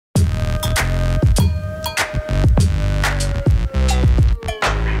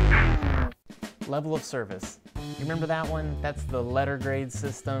Level of service. You remember that one? That's the letter grade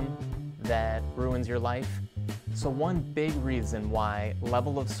system that ruins your life. So one big reason why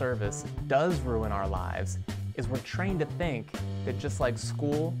level of service does ruin our lives is we're trained to think that just like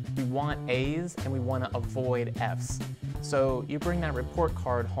school, we want A's and we want to avoid F's. So you bring that report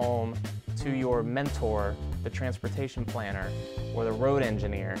card home to your mentor, the transportation planner, or the road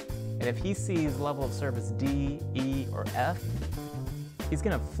engineer, and if he sees level of service D, E, or F, he's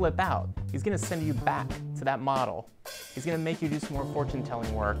gonna flip out. He's gonna send you back to that model. He's gonna make you do some more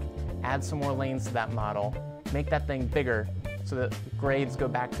fortune-telling work, add some more lanes to that model, make that thing bigger so that grades go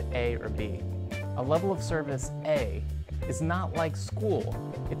back to A or B. A level of service A is not like school.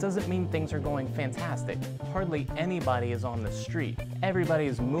 It doesn't mean things are going fantastic. Hardly anybody is on the street. Everybody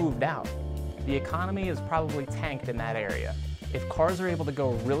is moved out. The economy is probably tanked in that area. If cars are able to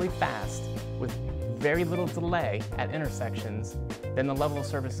go really fast with very little delay at intersections, then the level of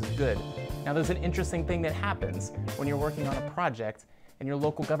service is good. Now there's an interesting thing that happens when you're working on a project and your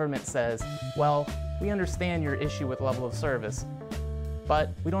local government says, well, we understand your issue with level of service,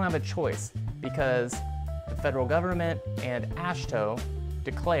 but we don't have a choice because the federal government and AASHTO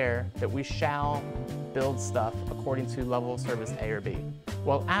declare that we shall build stuff according to level of service A or B.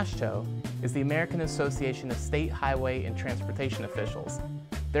 Well, AASHTO is the American Association of State Highway and Transportation Officials.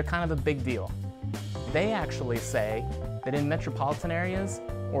 They're kind of a big deal. They actually say that in metropolitan areas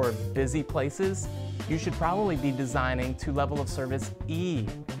or busy places, you should probably be designing to level of service E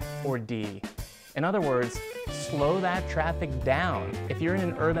or D. In other words, slow that traffic down. If you're in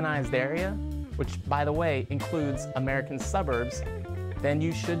an urbanized area, which by the way includes American suburbs, then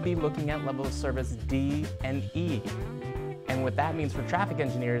you should be looking at level of service D and E. And what that means for traffic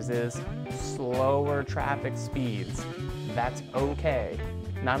engineers is slower traffic speeds. That's okay.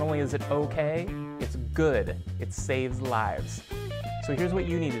 Not only is it okay, it's good. It saves lives. So here's what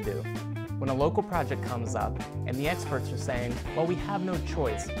you need to do. When a local project comes up and the experts are saying, well, we have no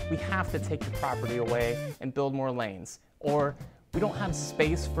choice. We have to take your property away and build more lanes. Or we don't have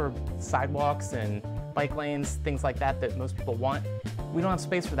space for sidewalks and bike lanes, things like that that most people want. We don't have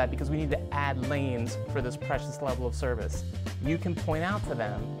space for that because we need to add lanes for this precious level of service. You can point out to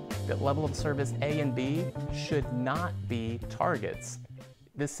them that level of service A and B should not be targets.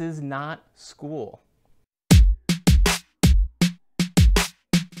 This is not school.